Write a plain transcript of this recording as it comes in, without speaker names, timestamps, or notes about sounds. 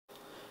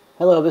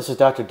Hello, this is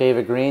Dr.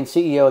 David Green,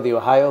 CEO of the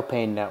Ohio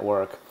Pain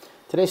Network.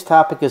 Today's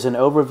topic is an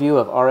overview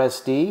of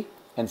RSD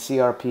and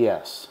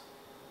CRPS.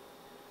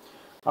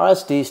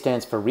 RSD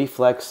stands for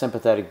reflex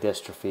sympathetic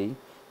dystrophy.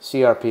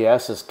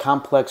 CRPS is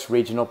complex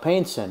regional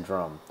pain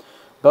syndrome.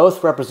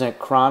 Both represent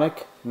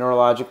chronic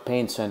neurologic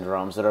pain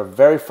syndromes that are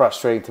very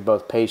frustrating to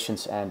both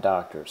patients and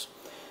doctors.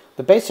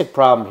 The basic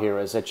problem here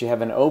is that you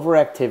have an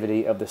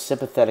overactivity of the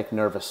sympathetic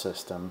nervous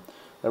system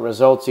that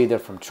results either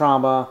from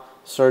trauma,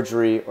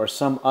 surgery, or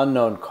some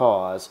unknown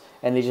cause,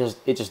 and it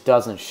just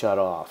doesn't shut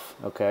off,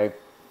 okay?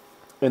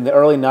 In the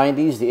early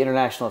 90s, the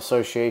International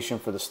Association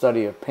for the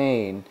Study of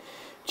Pain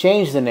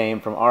changed the name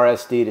from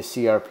RSD to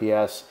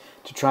CRPS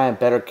to try and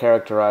better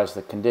characterize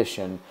the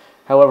condition.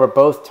 However,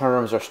 both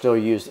terms are still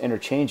used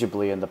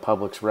interchangeably in the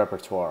public's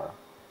repertoire.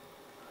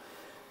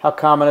 How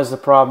common is the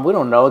problem? We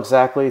don't know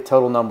exactly.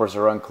 Total numbers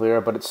are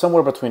unclear, but it's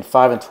somewhere between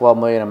 5 and 12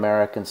 million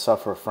Americans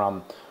suffer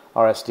from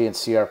RSD and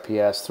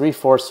CRPS.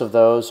 3/4 of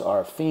those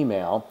are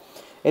female.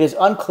 It is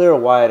unclear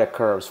why it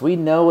occurs. We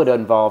know it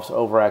involves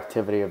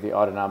overactivity of the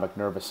autonomic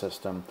nervous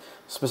system,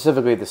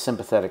 specifically the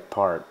sympathetic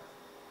part.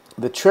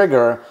 The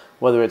trigger,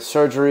 whether it's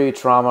surgery,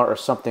 trauma, or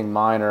something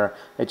minor,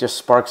 it just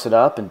sparks it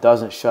up and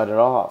doesn't shut it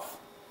off.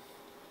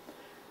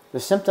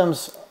 The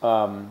symptoms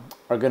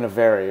are going to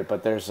vary,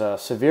 but there's a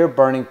severe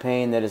burning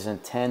pain that is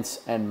intense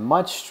and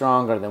much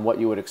stronger than what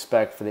you would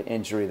expect for the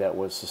injury that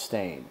was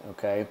sustained,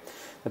 okay?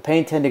 The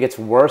pain tends to get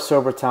worse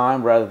over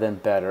time rather than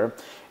better.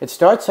 It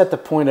starts at the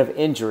point of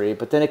injury,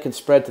 but then it can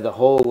spread to the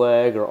whole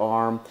leg or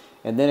arm,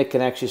 and then it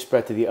can actually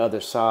spread to the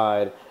other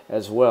side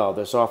as well.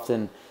 There's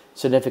often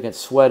significant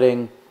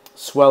sweating,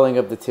 swelling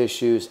of the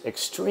tissues,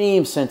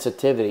 extreme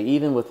sensitivity,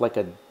 even with like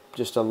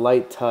just a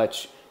light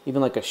touch,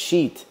 even like a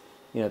sheet,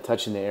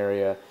 touching the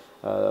area.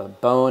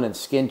 Bone and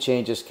skin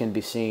changes can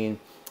be seen,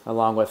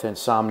 along with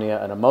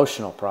insomnia and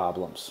emotional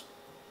problems.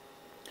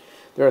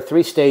 There are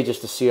 3 stages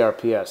to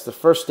CRPS. The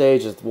first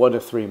stage is 1 to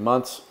 3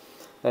 months.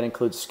 That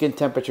includes skin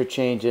temperature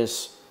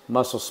changes,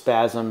 muscle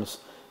spasms,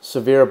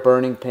 severe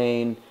burning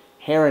pain,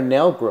 hair and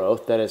nail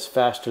growth that is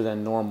faster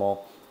than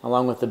normal,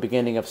 along with the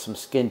beginning of some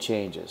skin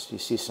changes. You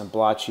see some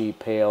blotchy,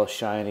 pale,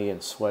 shiny,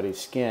 and sweaty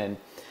skin.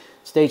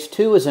 Stage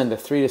 2 is in the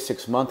 3 to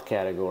 6 month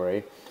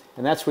category,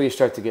 and that's where you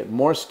start to get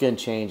more skin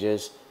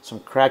changes, some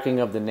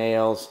cracking of the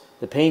nails.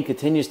 The pain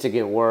continues to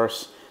get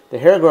worse. The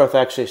hair growth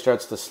actually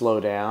starts to slow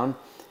down,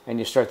 and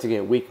you start to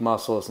get weak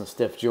muscles and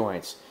stiff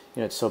joints.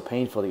 It's so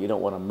painful that you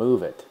don't want to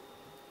move it.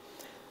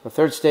 The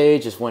third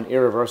stage is when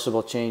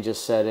irreversible changes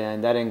set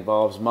in. That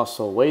involves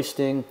muscle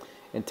wasting,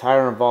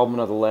 entire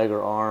involvement of the leg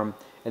or arm,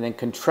 and then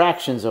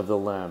contractions of the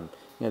limb.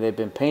 They've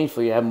been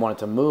painful, you haven't wanted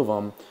to move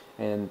them,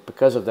 and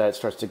because of that, it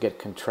starts to get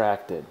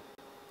contracted.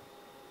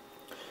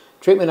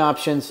 Treatment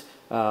options,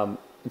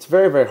 it's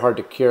very, very hard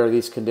to cure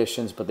these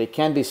conditions, but they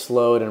can be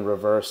slowed and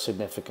reversed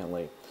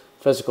significantly.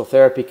 Physical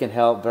therapy can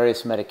help.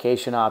 Various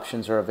medication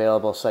options are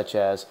available, such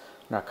as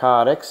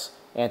narcotics,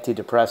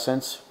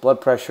 antidepressants, blood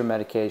pressure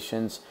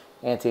medications,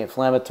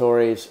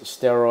 anti-inflammatories,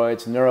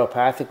 steroids,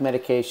 neuropathic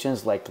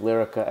medications like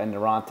Lyrica and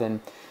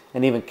Neurontin,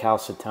 and even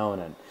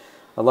calcitonin.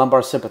 A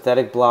lumbar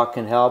sympathetic block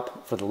can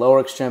help for the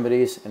lower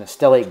extremities, and a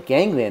stellate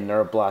ganglion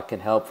nerve block can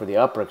help for the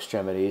upper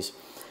extremities.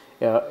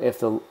 If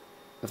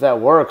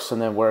that works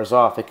and then wears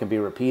off, it can be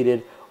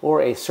repeated,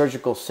 or a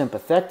surgical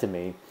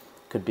sympathectomy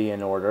could be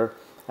in order.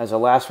 As a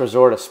last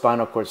resort, a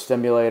spinal cord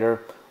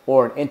stimulator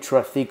or an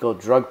intrathecal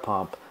drug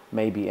pump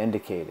may be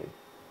indicated.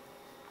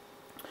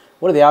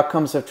 What are the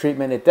outcomes of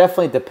treatment? It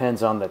definitely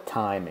depends on the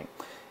timing.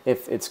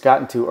 If it's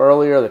gotten to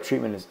earlier, the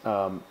treatment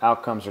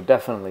outcomes are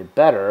definitely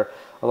better.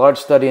 A large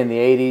study in the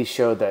 80s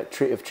showed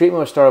that if treatment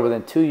was started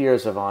within 2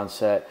 years of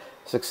onset,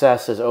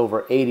 success is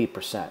over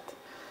 80%.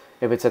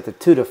 If it's at the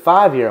 2 to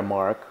 5 year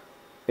mark,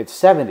 it's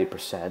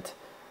 70%.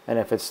 And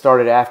if it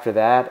started after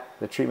that,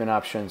 the treatment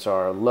options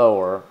are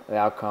lower. The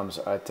outcomes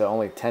are to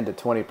only 10 to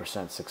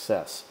 20%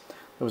 success.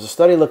 There was a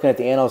study looking at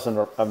the Annals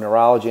of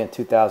Neurology in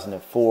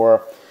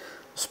 2004.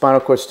 Spinal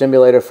cord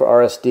stimulator for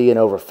RSD in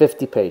over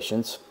 50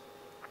 patients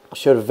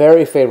showed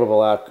very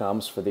favorable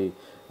outcomes for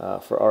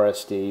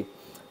RSD.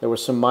 There were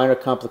some minor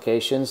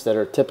complications that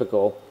are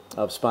typical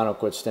of spinal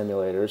cord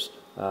stimulators.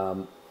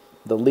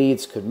 The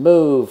leads could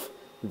move,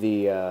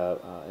 the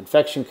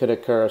infection could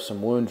occur,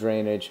 some wound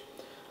drainage.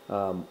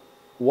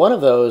 One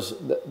of those,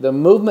 the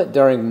movement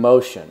during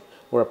motion,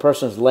 where a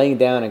person is laying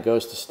down and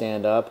goes to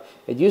stand up.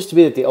 It used to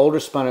be that the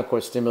older spinal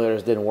cord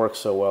stimulators didn't work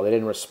so well. They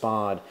didn't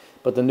respond,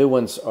 but the new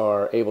ones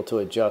are able to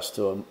adjust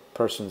to a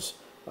person's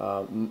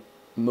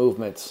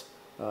movements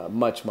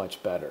much,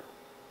 much better.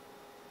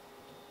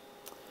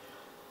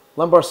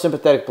 Lumbar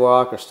sympathetic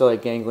block or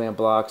stellate ganglion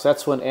blocks,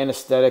 that's when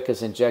anesthetic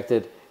is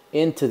injected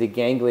into the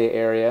ganglia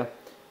area.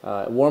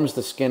 It warms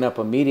the skin up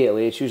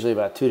immediately. It's usually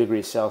about 2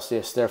 degrees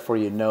Celsius, therefore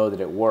you know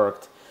that it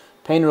worked.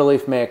 Pain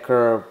relief may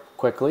occur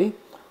quickly,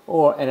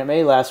 and it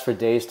may last for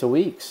days to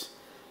weeks.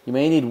 You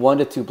may need 1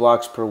 to 2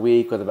 blocks per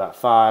week with about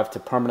 5 to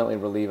permanently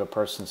relieve a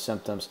person's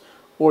symptoms,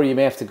 or you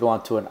may have to go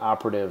on to an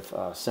operative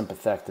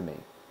sympathectomy.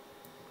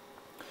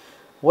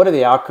 What are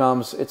the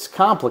outcomes? It's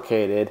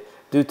complicated.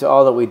 due to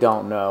all that we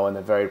don't know in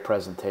the very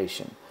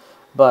presentation.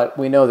 But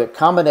we know that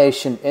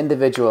combination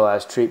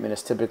individualized treatment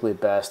is typically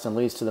best and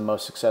leads to the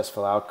most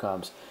successful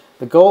outcomes.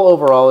 The goal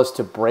overall is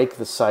to break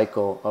the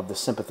cycle of the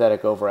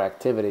sympathetic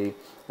overactivity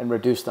and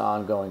reduce the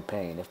ongoing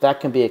pain. If that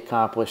can be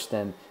accomplished,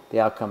 then the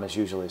outcome is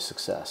usually a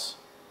success.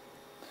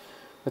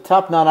 The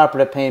top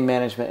non-operative pain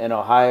management in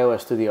Ohio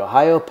is through the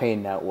Ohio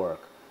Pain Network.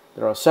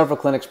 There are several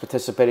clinics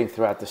participating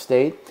throughout the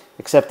state,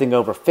 accepting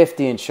over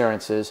 50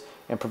 insurances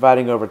and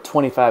providing over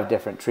 25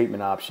 different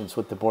treatment options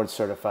with the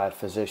board-certified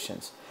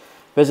physicians.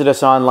 Visit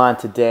us online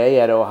today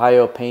at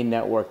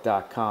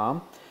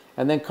ohiopainnetwork.com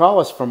and then call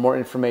us for more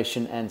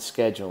information and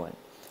scheduling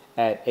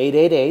at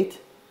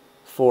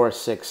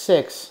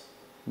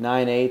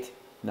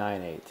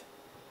 888-466-9898.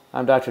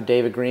 I'm Dr.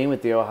 David Green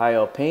with the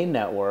Ohio Pain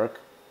Network.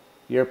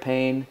 Your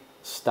pain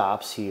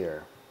stops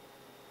here.